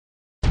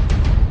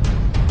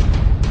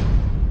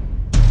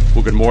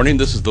Well, good morning.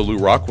 This is the Lew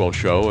Rockwell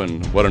Show,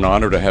 and what an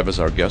honor to have as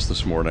our guest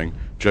this morning,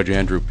 Judge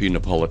Andrew P.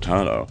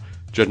 Napolitano.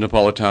 Judge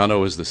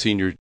Napolitano is the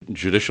senior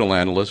judicial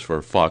analyst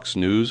for Fox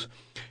News.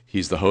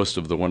 He's the host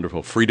of the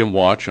wonderful Freedom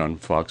Watch on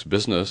Fox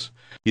Business.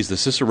 He's the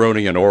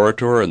Ciceronian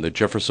orator and the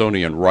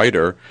Jeffersonian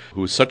writer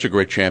who is such a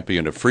great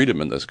champion of freedom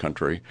in this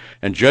country.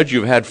 And Judge,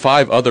 you've had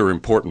 5 other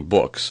important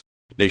books.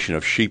 Nation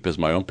of Sheep is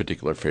my own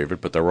particular favorite,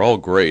 but they're all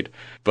great.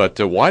 But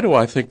why do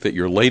I think that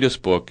your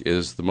latest book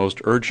is the most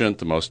urgent,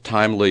 the most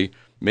timely,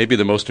 maybe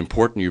the most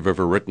important you've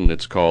ever written?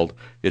 It's called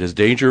It is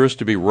Dangerous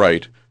to be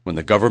Right When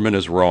the Government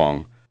is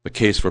Wrong, The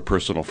Case for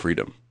Personal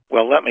Freedom.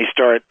 Well, let me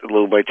start,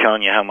 Lou, by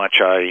telling you how much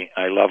I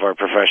love our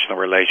professional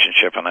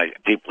relationship, and I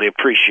deeply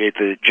appreciate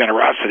the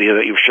generosity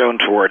that you've shown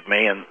toward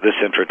me in this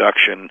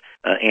introduction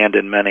and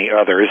in many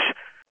others.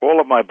 All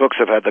of my books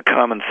have had the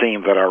common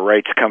theme that our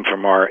rights come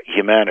from our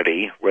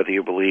humanity, whether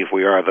you believe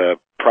we are the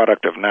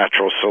product of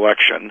natural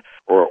selection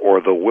or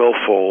the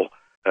willful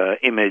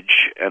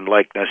image and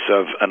likeness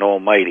of an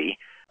almighty.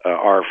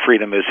 Our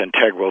freedom is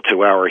integral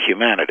to our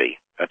humanity.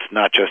 That's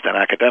not just an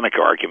academic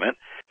argument,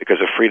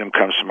 because if freedom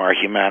comes from our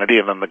humanity,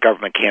 and then the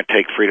government can't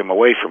take freedom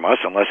away from us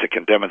unless it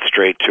can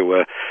demonstrate to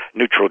a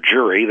neutral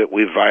jury that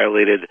we've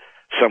violated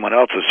someone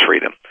else's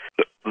freedom.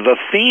 The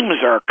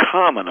themes are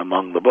common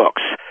among the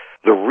books.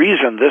 The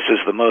reason this is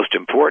the most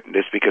important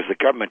is because the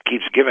government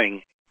keeps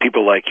giving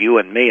people like you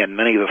and me and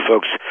many of the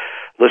folks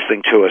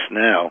listening to us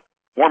now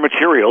more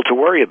material to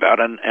worry about,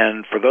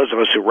 and for those of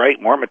us who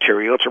write, more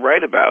material to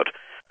write about.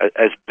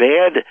 As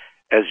bad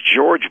as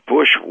George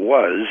Bush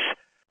was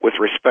with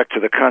respect to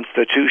the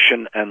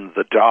Constitution and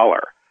the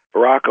dollar,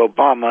 Barack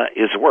Obama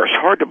is worse.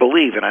 Hard to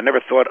believe, and I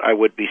never thought I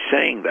would be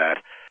saying that,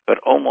 but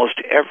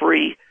almost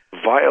every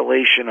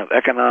violation of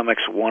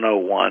Economics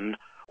 101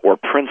 or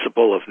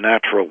principle of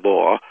natural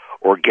law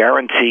or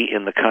guarantee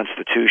in the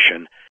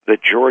Constitution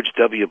that George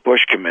W.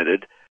 Bush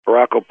committed,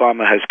 Barack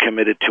Obama has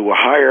committed to a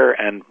higher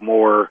and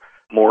more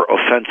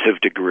offensive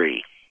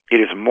degree. It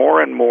is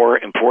more and more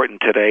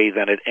important today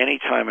than at any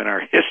time in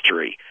our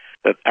history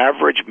that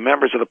average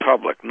members of the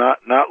public, not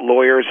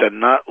lawyers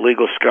and not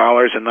legal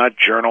scholars and not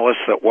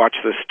journalists that watch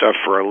this stuff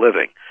for a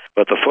living,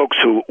 but the folks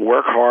who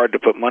work hard to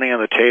put money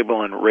on the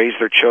table and raise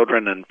their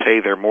children and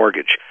pay their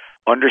mortgage,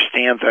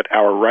 understand that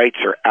our rights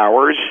are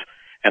ours,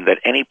 and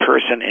that any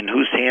person in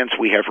whose hands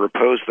we have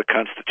reposed the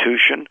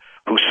Constitution,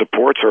 who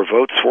supports or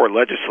votes for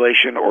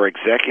legislation or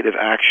executive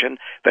action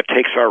that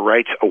takes our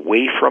rights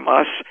away from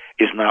us,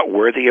 is not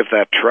worthy of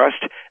that trust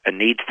and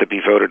needs to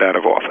be voted out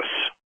of office.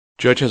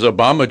 Judge, has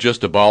Obama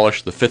just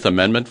abolished the Fifth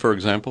Amendment, for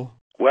example?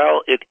 Well,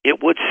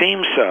 it would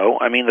seem so.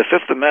 I mean, the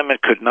Fifth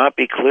Amendment could not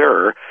be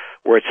clearer,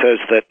 where it says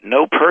that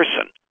no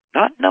person,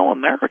 not no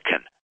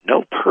American,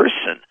 no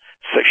person,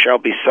 shall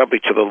be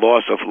subject to the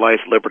laws of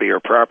life, liberty, or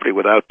property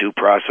without due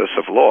process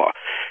of law.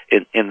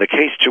 In the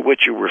case to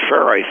which you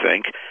refer, I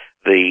think,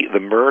 the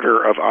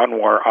murder of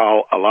Anwar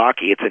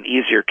al-Awlaki, it's an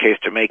easier case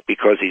to make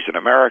because he's an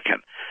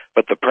American.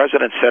 But the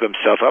president set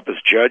himself up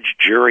as judge,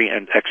 jury,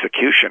 and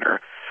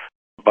executioner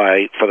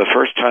by, for the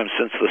first time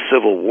since the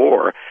Civil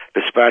War,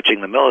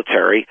 dispatching the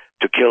military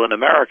to kill an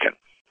American.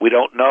 We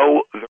don't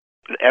know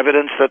the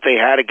evidence that they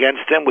had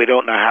against him. We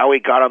don't know how he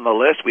got on the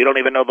list. We don't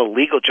even know the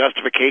legal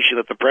justification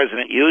that the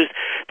president used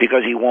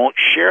because he won't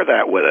share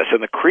that with us.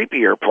 And the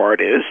creepier part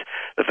is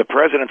that the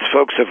president's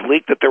folks have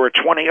leaked that there were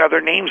 20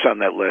 other names on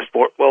that list.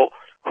 Well,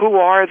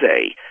 who are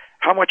they?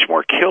 How much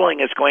more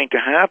killing is going to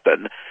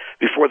happen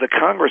before the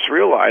Congress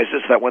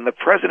realizes that when the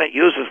president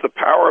uses the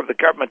power of the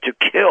government to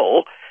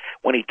kill,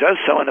 when he does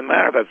so in a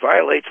manner that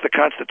violates the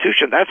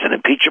Constitution, that's an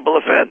impeachable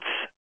offense.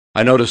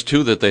 I noticed,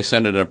 too, that they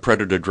sent in a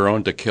Predator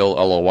drone to kill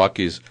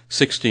al-Awlaki's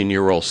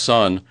 16-year-old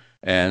son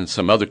and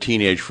some other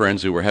teenage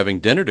friends who were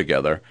having dinner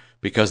together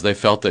because they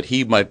felt that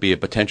he might be a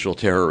potential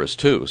terrorist,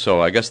 too.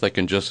 So I guess they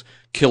can just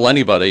kill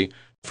anybody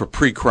for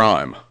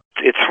pre-crime.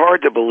 It's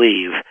hard to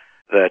believe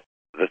that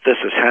this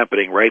is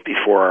happening right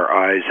before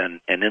our eyes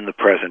and in the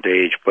present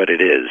age, but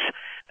it is.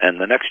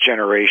 And the next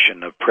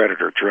generation of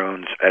Predator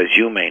drones, as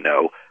you may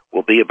know,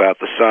 will be about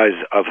the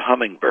size of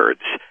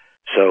hummingbirds.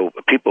 So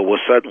people will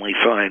suddenly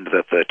find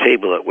that the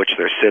table at which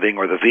they're sitting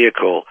or the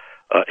vehicle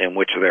in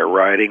which they're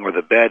riding or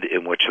the bed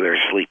in which they're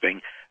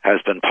sleeping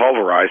has been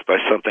pulverized by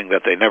something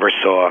that they never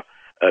saw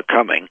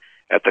coming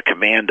at the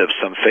command of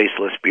some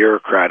faceless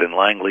bureaucrat in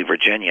Langley,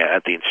 Virginia,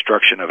 at the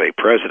instruction of a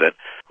president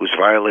who's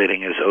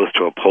violating his oath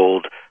to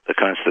uphold the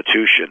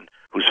Constitution,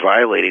 who's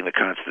violating the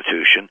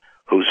Constitution,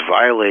 who's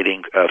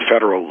violating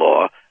federal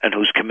law, and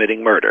who's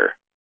committing murder.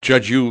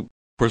 Judge, you,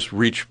 of course,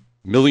 reach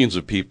millions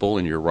of people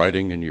in your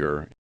writing and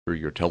your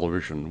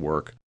television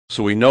work.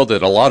 So we know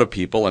that a lot of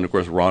people, and of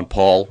course Ron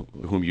Paul,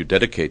 whom you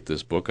dedicate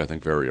this book, I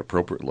think very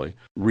appropriately,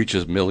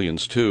 reaches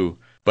millions too.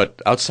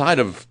 But outside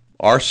of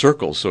our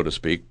circles, so to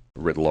speak,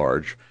 writ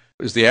large,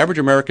 is the average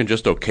American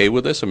just okay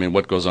with this? I mean,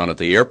 what goes on at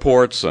the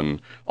airports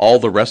and all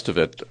the rest of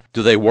it?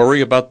 Do they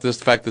worry about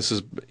this fact this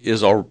is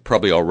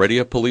probably already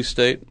a police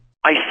state?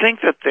 I think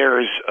that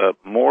there's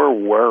more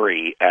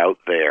worry out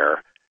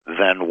there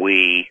than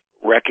we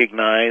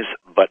recognize,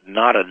 but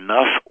not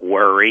enough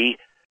worry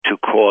to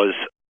cause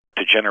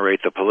to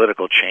generate the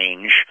political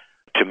change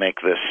to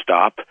make this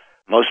stop.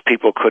 Most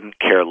people couldn't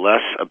care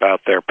less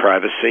about their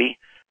privacy.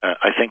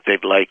 I think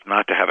they'd like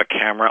not to have a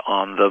camera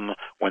on them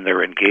when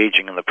they're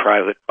engaging in the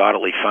private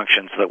bodily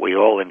functions that we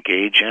all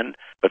engage in.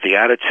 But the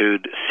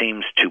attitude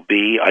seems to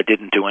be, I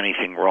didn't do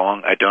anything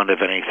wrong, I don't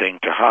have anything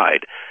to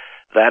hide.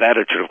 That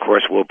attitude, of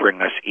course, will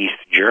bring us East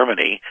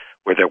Germany,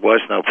 where there was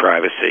no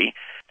privacy,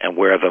 and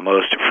where the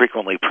most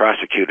frequently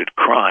prosecuted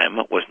crime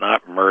was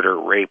not murder,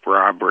 rape,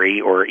 robbery,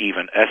 or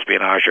even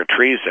espionage or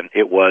treason.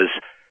 It was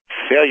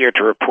failure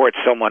to report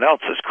someone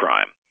else's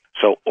crime.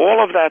 So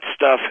all of that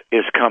stuff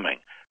is coming.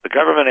 The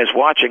government is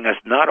watching us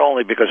not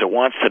only because it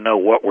wants to know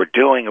what we're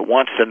doing, it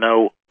wants to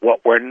know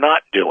what we're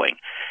not doing.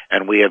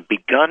 And we have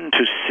begun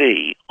to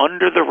see,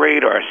 under the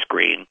radar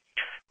screen,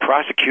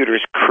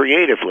 prosecutors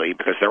creatively,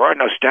 because there are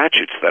no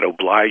statutes that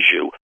oblige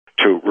you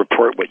to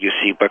report what you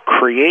see, but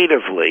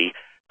creatively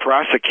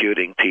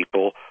prosecuting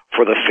people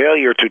for the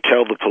failure to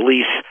tell the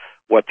police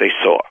what they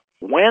saw.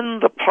 When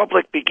the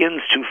public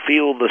begins to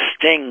feel the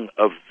sting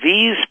of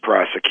these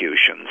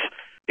prosecutions,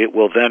 it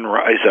will then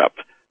rise up.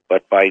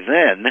 But by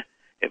then,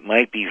 it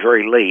might be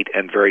very late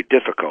and very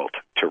difficult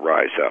to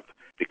rise up,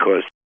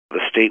 because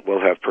the state will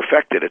have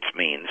perfected its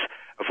means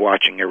of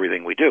watching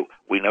everything we do.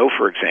 We know,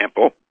 for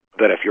example,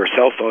 that if your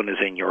cell phone is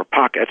in your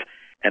pocket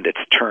and it's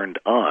turned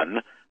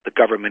on, the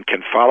government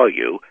can follow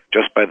you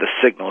just by the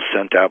signal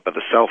sent out by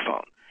the cell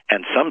phone.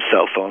 And some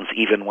cell phones,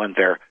 even when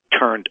they're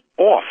turned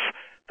off,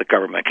 the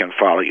government can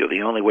follow you.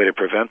 The only way to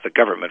prevent the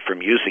government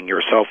from using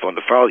your cell phone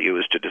to follow you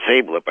is to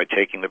disable it by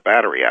taking the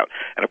battery out.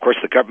 And, of course,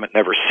 the government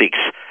never seeks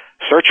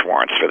search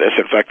warrants for this.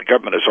 In fact, the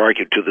government has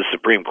argued to the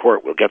Supreme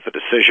Court, we'll get the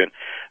decision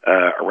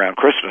around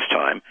Christmas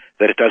time,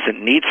 that it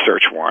doesn't need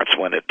search warrants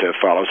when it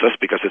follows us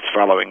because it's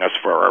following us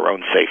for our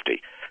own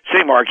safety.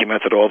 Same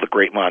argument that all the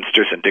great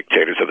monsters and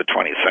dictators of the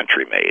 20th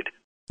century made.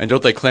 And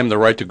don't they claim the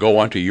right to go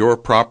onto your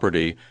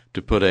property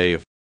to put a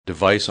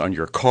device on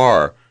your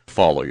car to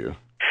follow you?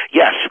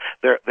 Yes.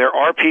 There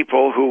are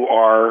people who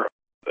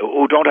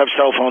don't have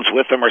cell phones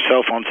with them or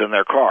cell phones in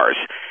their cars.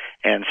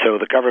 And so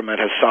the government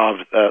has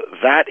solved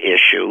that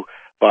issue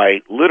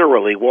by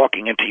literally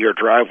walking into your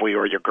driveway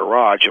or your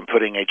garage and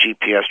putting a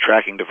GPS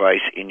tracking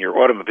device in your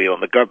automobile.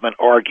 And the government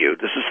argued,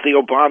 this is the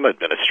Obama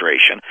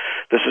administration,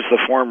 this is the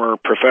former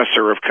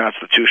professor of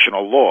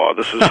constitutional law,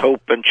 this is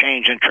hope and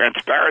change and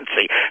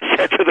transparency,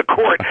 said to the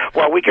court,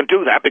 well, we can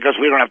do that because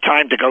we don't have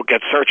time to go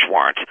get search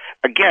warrants.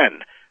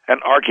 Again, an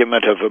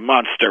argument of a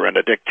monster and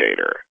a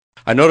dictator.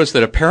 I noticed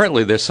that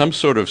apparently there's some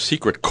sort of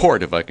secret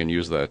court, if I can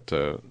use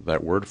that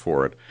word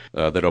for it,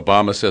 that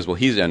Obama says, well,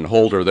 he's in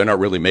Holder. They're not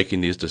really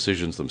making these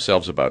decisions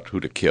themselves about who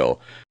to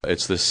kill.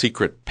 It's this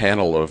secret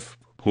panel of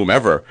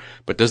whomever.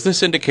 But does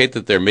this indicate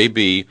that there may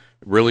be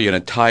really an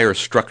entire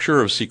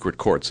structure of secret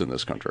courts in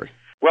this country?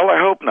 Well,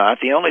 I hope not.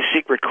 The only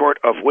secret court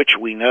of which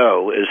we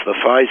know is the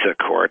FISA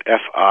court,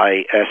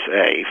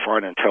 F-I-S-A,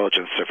 Foreign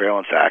Intelligence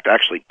Surveillance Act,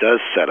 actually does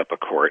set up a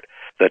court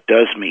that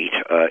does meet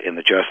in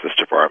the Justice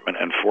Department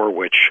and for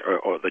which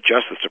the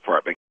Justice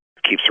Department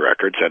keeps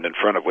records and in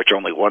front of which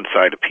only one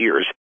side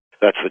appears.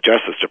 That's the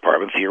Justice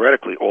Department.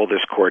 Theoretically, all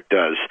this court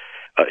does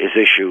is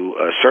issue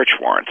search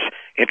warrants.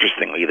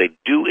 Interestingly, they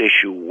do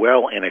issue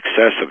well in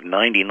excess of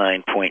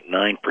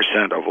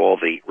 99.9% of all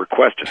the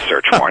requested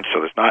search warrants, so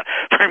there's not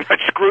very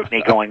much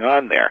scrutiny going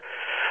on there.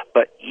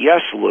 But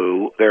yes,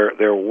 Lou,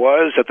 there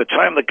was, at the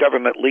time the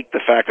government leaked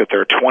the fact that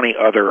there are 20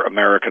 other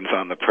Americans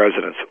on the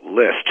president's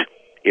list,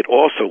 it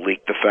also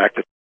leaked the fact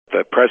that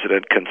the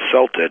president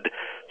consulted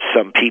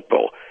some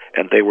people,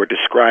 and they were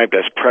described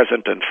as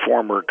present and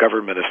former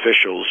government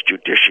officials,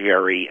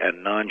 judiciary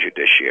and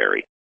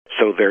non-judiciary.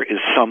 So there is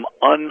some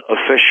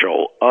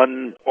unofficial,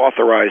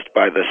 unauthorized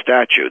by the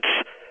statutes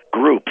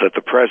group that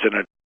the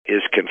president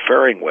is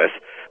conferring with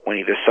when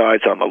he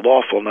decides on the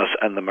lawfulness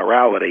and the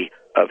morality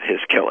of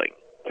his killing.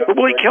 Who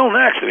will he kill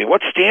next? I mean,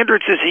 what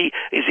standards is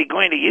he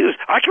going to use?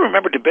 I can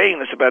remember debating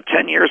this about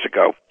 10 years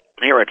ago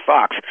here at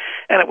Fox,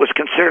 and it was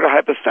considered a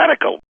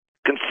hypothetical,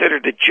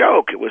 considered a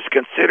joke. It was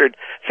considered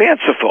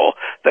fanciful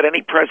that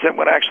any president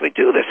would actually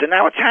do this, and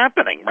now it's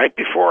happening right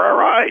before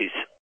our eyes.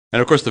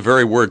 And, of course, the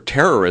very word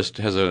terrorist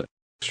has an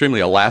extremely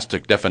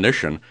elastic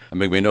definition. I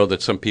mean, we know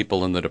that some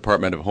people in the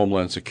Department of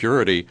Homeland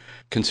Security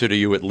consider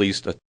you at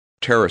least a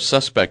terrorist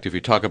suspect if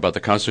you talk about the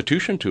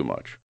Constitution too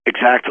much.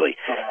 Exactly.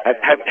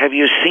 Have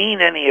you seen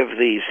any of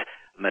these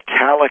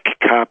metallic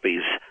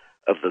copies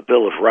of the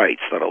Bill of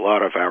Rights that a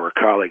lot of our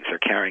colleagues are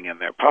carrying in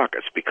their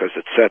pockets because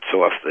it sets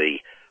off the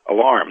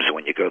alarms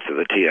when you go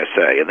through the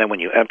TSA? And then when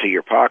you empty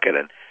your pocket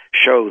and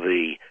show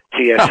the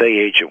TSA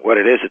agent what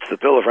it is, it's the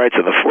Bill of Rights,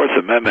 and the Fourth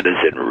Amendment is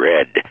in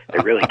red.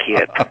 They really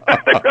can't.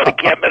 They really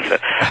can't miss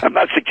it. I'm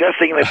not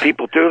suggesting that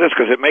people do this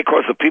because it may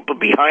cause the people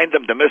behind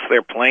them to miss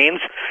their planes,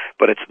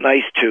 but it's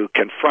nice to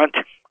confront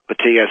the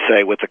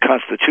TSA with the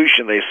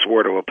Constitution they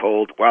swore to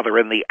uphold while they're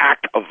in the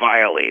act of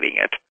violating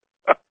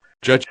it.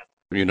 Judge,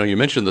 you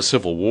mentioned the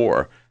Civil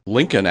War.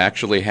 Lincoln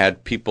actually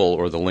had people,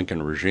 or the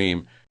Lincoln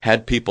regime,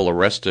 had people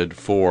arrested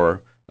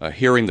for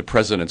hearing the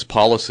president's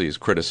policies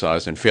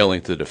criticized and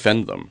failing to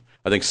defend them.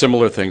 I think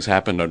similar things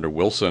happened under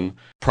Wilson,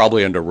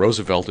 probably under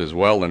Roosevelt as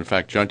well. In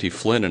fact, John T.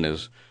 Flynn, in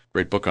his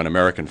great book on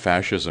American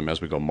fascism,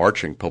 As We Go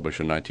Marching, published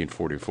in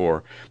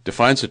 1944,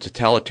 defines a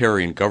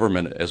totalitarian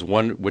government as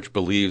one which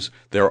believes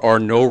there are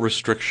no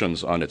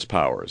restrictions on its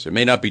powers. It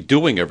may not be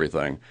doing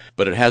everything,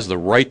 but it has the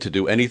right to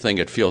do anything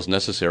it feels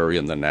necessary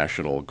in the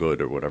national good,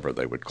 or whatever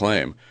they would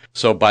claim.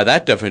 So by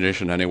that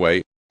definition,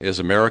 anyway, is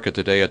America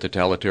today a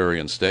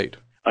totalitarian state?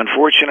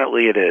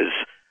 Unfortunately, it is.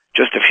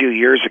 Just a few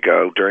years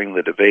ago, during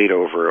the debate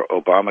over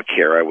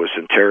Obamacare, I was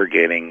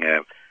interrogating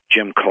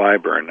Jim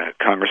Clyburn, a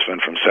congressman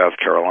from South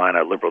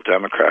Carolina, a liberal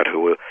Democrat,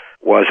 who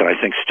was, and I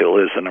think still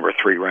is, the number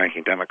 3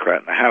 ranking Democrat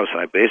in the House. And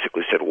I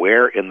basically said,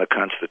 where in the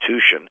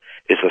Constitution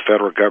is the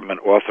federal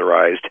government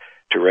authorized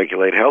to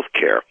regulate health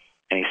care?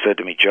 And he said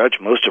to me, Judge,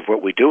 most of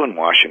what we do in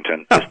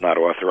Washington is not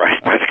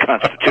authorized by the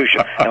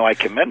Constitution. Now, I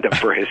commend him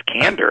for his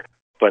candor,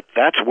 but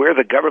that's where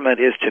the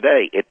government is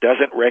today. It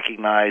doesn't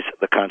recognize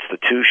the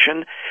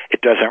Constitution.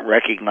 It doesn't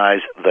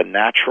recognize the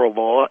natural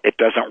law. It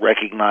doesn't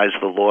recognize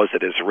the laws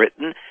it has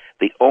written.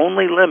 The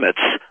only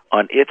limits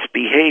on its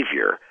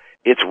behavior,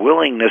 its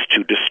willingness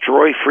to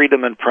destroy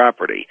freedom and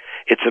property,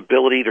 its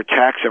ability to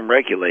tax and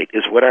regulate,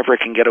 is whatever it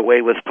can get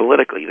away with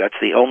politically. That's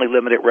the only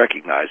limit it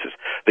recognizes,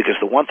 because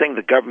the one thing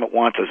the government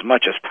wants as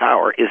much as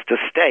power is to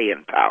stay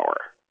in power.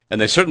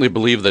 And they certainly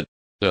believe that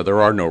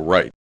there are no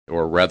rights,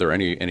 or rather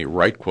any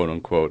right,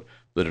 quote-unquote,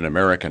 that an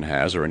American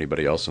has or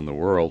anybody else in the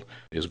world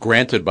is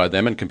granted by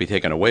them and can be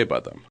taken away by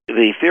them.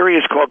 The theory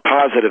is called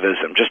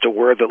positivism, just a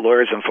word that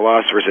lawyers and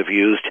philosophers have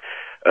used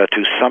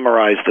to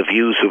summarize the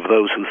views of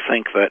those who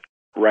think that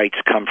rights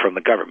come from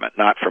the government,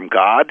 not from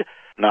God,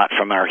 not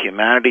from our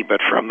humanity,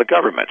 but from the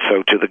government.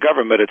 So to the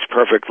government, it's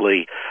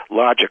perfectly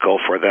logical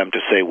for them to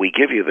say, we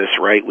give you this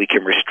right, we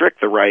can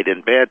restrict the right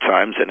in bad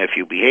times, and if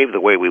you behave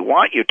the way we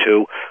want you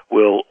to,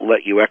 we'll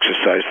let you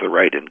exercise the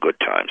right in good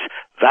times.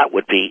 That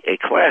would be a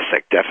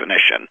classic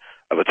definition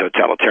of a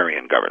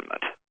totalitarian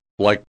government.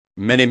 Like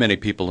many, many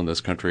people in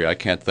this country, I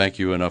can't thank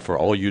you enough for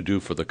all you do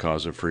for the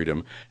cause of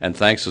freedom, and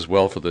thanks as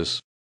well for this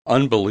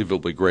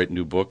unbelievably great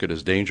new book. It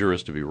is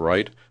dangerous to be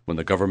right when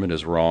the government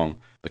is wrong.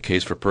 The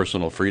Case for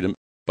Personal Freedom.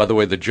 By the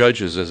way, the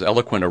judge is as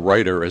eloquent a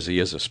writer as he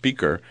is a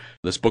speaker.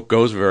 This book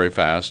goes very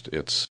fast.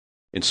 It's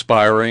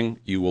inspiring.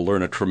 You will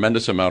learn a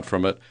tremendous amount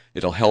from it.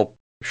 It'll help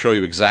show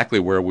you exactly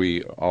where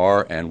we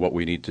are and what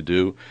we need to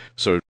do.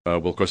 So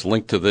we'll, of course,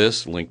 link to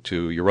this, link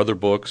to your other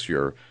books,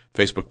 your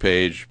Facebook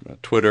page,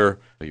 Twitter,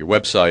 your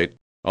website.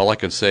 All I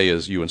can say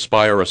is you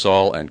inspire us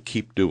all, and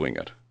keep doing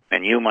it.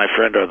 And you, my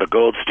friend, are the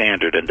gold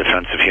standard in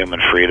defense of human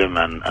freedom,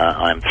 and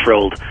I'm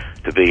thrilled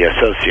to be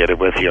associated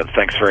with you. And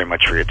thanks very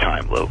much for your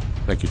time, Lew.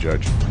 Thank you,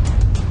 Judge.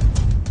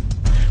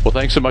 Well,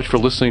 thanks so much for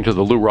listening to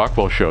the Lew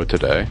Rockwell Show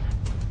today.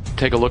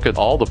 Take a look at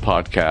all the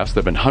podcasts.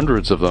 There have been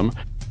hundreds of them.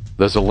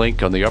 There's a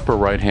link on the upper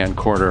right-hand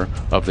corner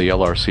of the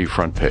LRC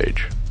front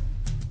page.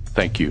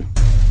 Thank you.